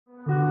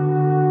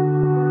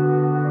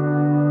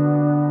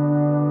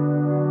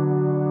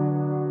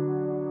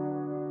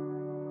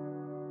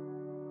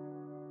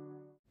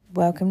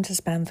Welcome to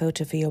Spam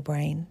Filter for your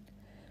brain.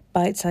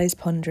 Bite-sized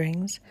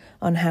ponderings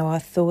on how our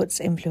thoughts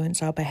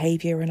influence our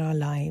behaviour and our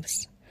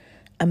lives.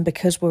 And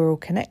because we're all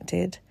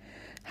connected,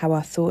 how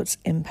our thoughts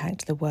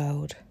impact the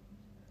world.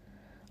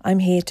 I'm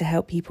here to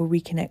help people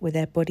reconnect with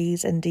their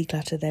bodies and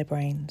declutter their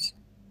brains.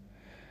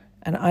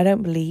 And I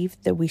don't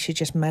believe that we should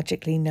just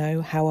magically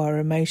know how our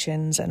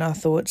emotions and our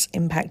thoughts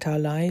impact our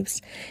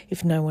lives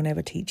if no one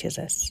ever teaches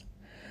us.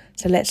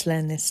 So let's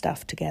learn this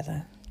stuff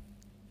together.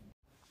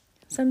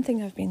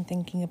 Something I've been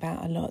thinking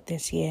about a lot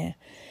this year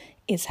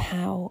is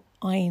how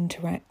I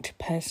interact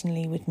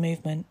personally with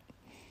movement.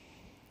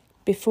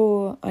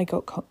 Before I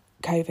got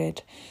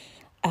COVID,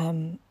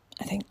 I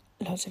think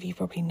lots of you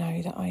probably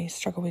know that I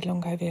struggle with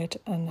long COVID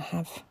and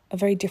have a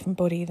very different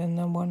body than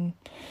the one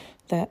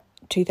that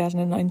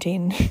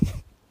 2019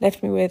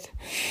 left me with.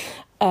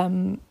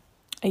 I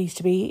used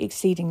to be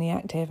exceedingly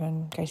active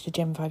and go to the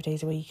gym 5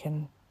 days a week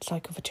and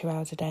cycle for 2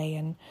 hours a day,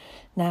 and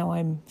now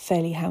I'm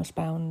fairly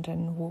housebound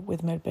and walk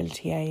with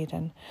mobility aid,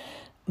 and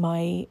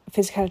my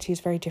physicality is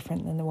very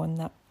different than the one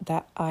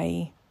that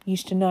I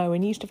used to know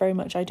and used to very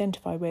much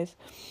identify with.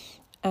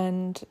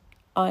 And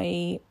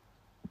I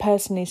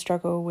personally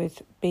struggle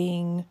with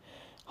being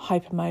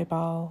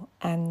hypermobile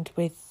and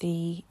with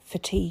the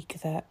fatigue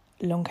that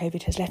long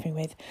COVID has left me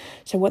with.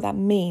 So what that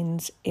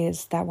means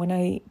is that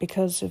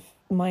because of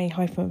my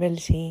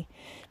hypermobility,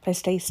 if I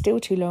stay still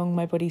too long,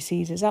 my body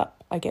seizes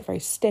up, I get very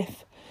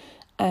stiff,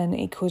 and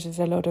it causes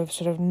a lot of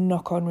sort of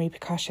knock-on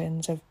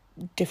repercussions of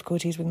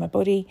difficulties with my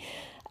body,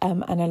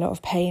 and a lot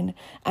of pain.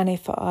 And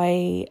if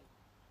I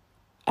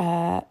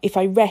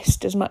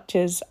rest as much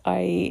as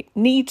I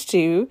need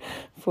to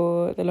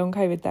for the long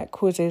COVID, that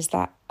causes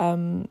that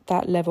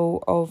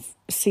level of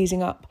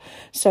seizing up.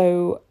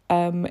 So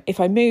if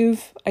I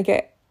move, I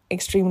get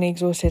extremely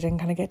exhausted and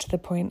kind of get to the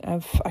point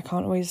of I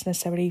can't always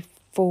necessarily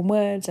form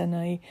words, and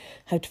I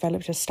have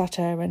developed a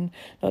stutter and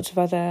lots of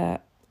other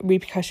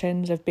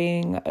repercussions of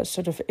being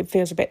it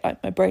feels a bit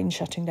like my brain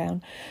shutting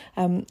down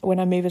when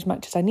I move as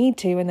much as I need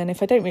to. And then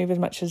if I don't move as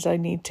much as I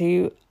need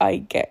to, I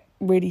get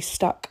really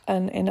stuck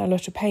and in a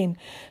lot of pain.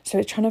 So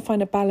it's trying to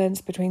find a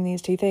balance between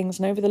these two things.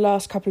 And over the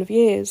last couple of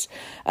years,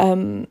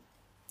 in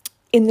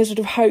the sort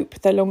of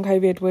hope that long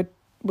COVID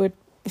would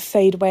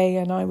fade away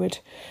and I would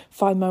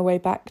find my way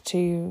back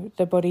to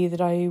the body that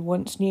I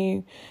once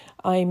knew,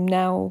 I'm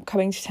now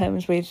coming to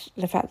terms with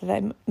the fact that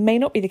that may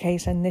not be the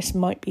case, and this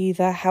might be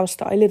the house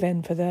that I live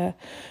in for the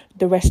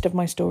rest of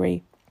my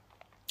story.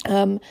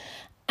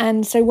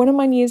 And so one of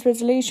my New Year's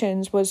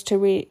resolutions was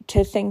to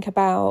think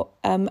about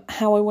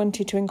how I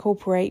wanted to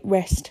incorporate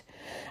rest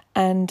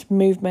and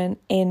movement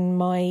in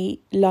my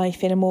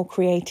life in a more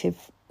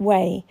creative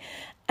way.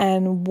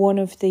 And one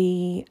of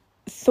the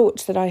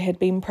thoughts that I had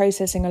been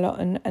processing a lot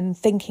and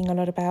thinking a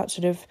lot about,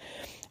 sort of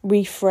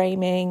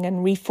reframing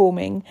and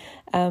reforming,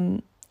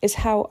 is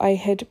how I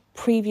had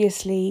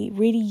previously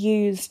really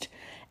used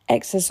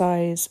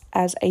exercise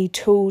as a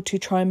tool to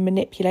try and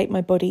manipulate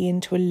my body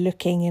into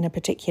looking in a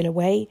particular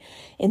way,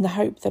 in the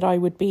hope that I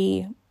would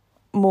be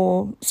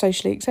more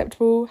socially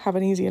acceptable, have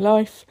an easier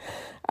life,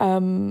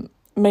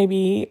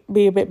 maybe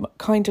be a bit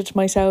kinder to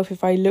myself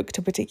if I looked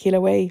a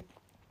particular way.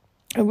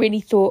 I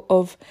really thought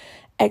of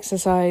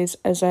exercise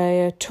as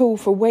a tool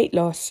for weight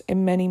loss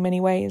in many,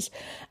 many ways.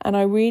 And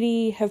I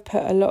really have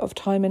put a lot of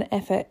time and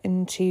effort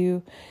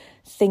into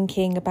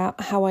thinking about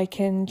how I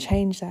can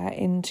change that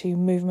into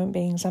movement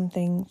being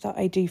something that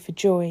I do for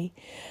joy.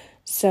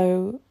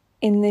 So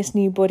in this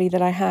new body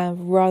that I have,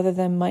 rather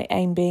than my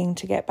aim being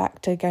to get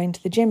back to going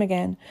to the gym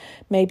again,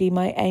 maybe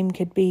my aim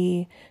could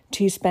be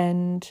to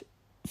spend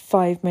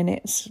 5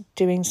 minutes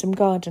doing some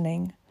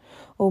gardening.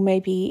 Or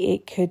maybe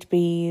it could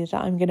be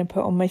that I'm going to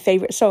put on my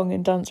favourite song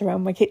and dance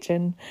around my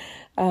kitchen.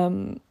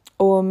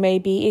 Or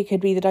maybe it could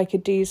be that I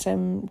could do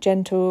some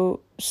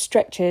gentle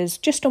stretches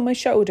just on my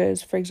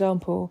shoulders, for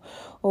example.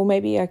 Or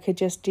maybe I could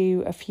just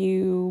do a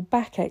few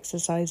back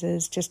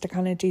exercises just to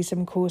kind of do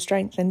some core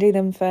strength and do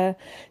them for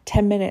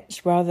 10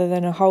 minutes rather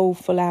than a whole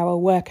full hour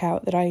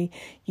workout that I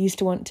used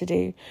to want to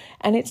do.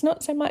 And it's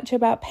not so much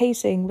about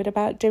pacing, but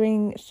about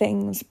doing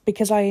things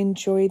because I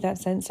enjoy that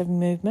sense of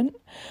movement,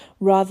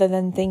 rather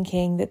than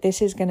thinking that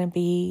this is going to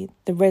be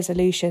the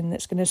resolution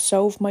that's going to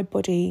solve my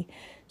body,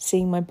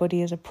 seeing my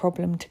body as a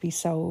problem to be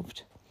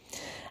solved.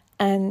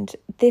 And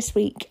this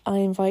week, I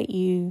invite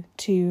you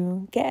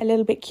to get a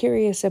little bit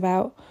curious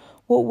about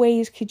what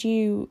ways could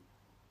you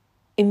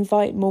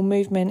invite more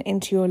movement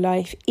into your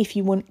life if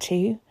you want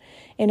to,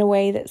 in a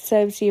way that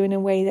serves you, in a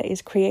way that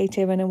is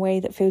creative, in a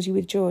way that fills you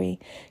with joy.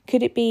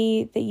 Could it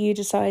be that you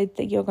decide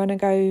that you're going to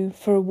go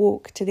for a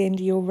walk to the end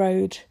of your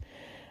road,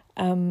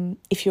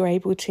 if you're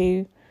able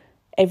to,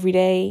 every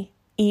day,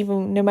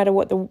 even no matter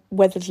what the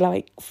weather's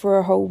like, for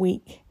a whole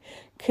week?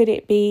 Could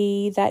it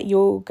be that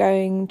you're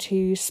going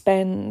to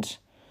spend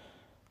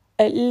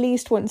at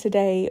least once a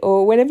day,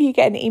 or whenever you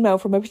get an email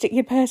from a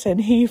particular person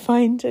who you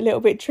find a little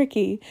bit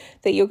tricky,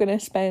 that you're going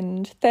to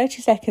spend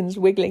 30 seconds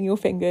wiggling your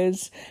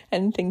fingers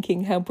and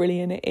thinking how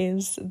brilliant it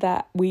is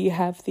that we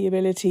have the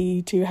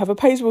ability to have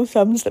opposable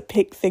thumbs that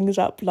pick things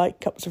up like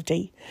cups of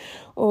tea?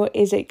 Or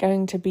is it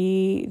going to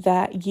be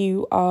that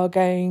you are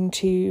going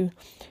to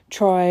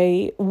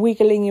try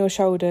wiggling your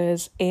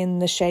shoulders in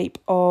the shape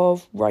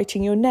of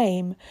writing your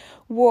name?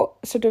 What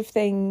sort of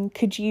thing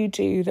could you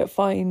do that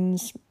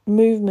finds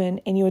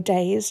movement in your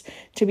days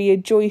to be a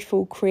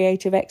joyful,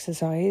 creative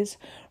exercise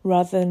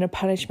rather than a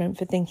punishment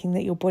for thinking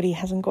that your body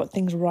hasn't got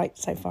things right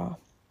so far?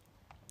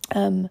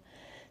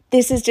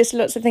 This is just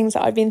lots of things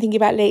that I've been thinking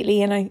about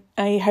lately, and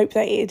I hope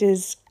that it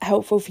is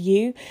helpful for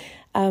you.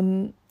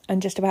 I'm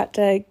just about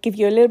to give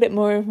you a little bit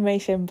more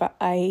information, but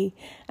I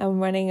am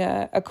running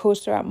a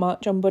course throughout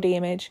March on body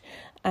image.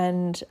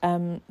 And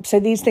so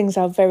these things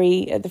are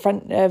very much at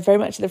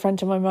the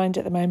front of my mind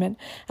at the moment.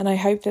 And I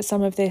hope that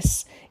some of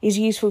this is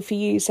useful for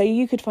you, so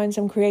you could find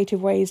some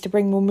creative ways to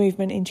bring more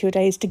movement into your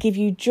days to give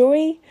you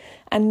joy,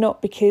 and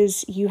not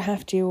because you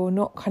have to, or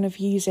not kind of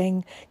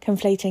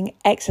conflating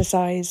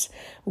exercise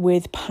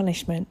with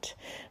punishment,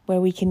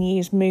 where we can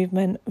use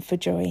movement for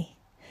joy.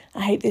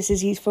 I hope this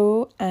is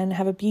useful, and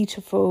have a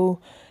beautiful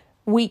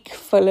week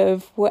full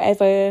of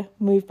whatever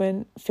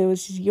movement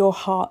fills your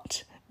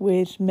heart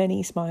with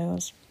many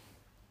smiles.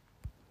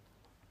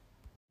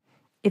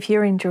 If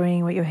you're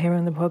enjoying what you're hearing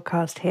on the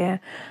podcast here,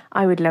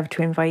 I would love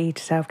to invite you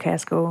to Self-Care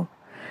School.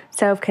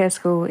 Self-Care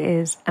School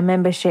is a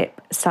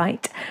membership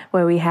site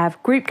where we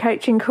have group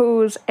coaching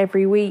calls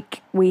every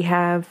week. We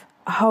have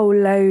a whole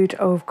load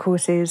of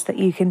courses that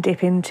you can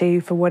dip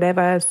into for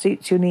whatever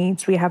suits your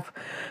needs. We have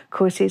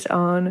courses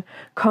on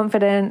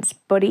confidence,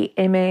 body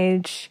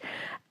image,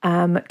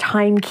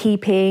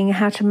 timekeeping,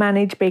 how to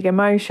manage big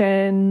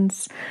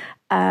emotions,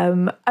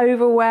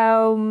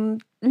 overwhelm,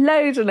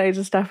 loads and loads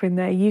of stuff in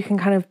there. You can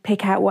kind of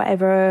pick out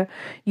whatever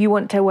you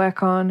want to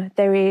work on.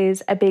 There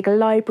is a big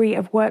library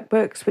of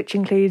workbooks, which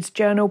includes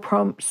journal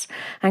prompts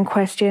and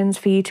questions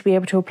for you to be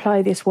able to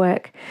apply this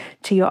work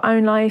to your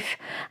own life.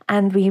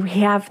 And we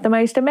have the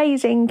most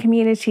amazing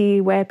community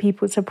where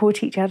people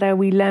support each other.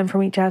 We learn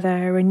from each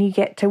other, and you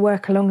get to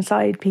work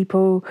alongside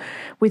people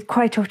with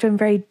quite often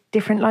very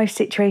different life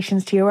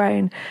situations to your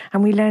own,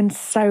 and we learn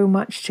so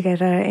much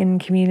together in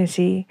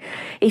community.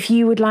 If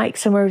you would like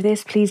some more of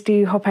this, please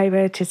do hop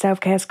over to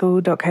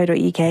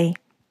selfcareschool.co.uk.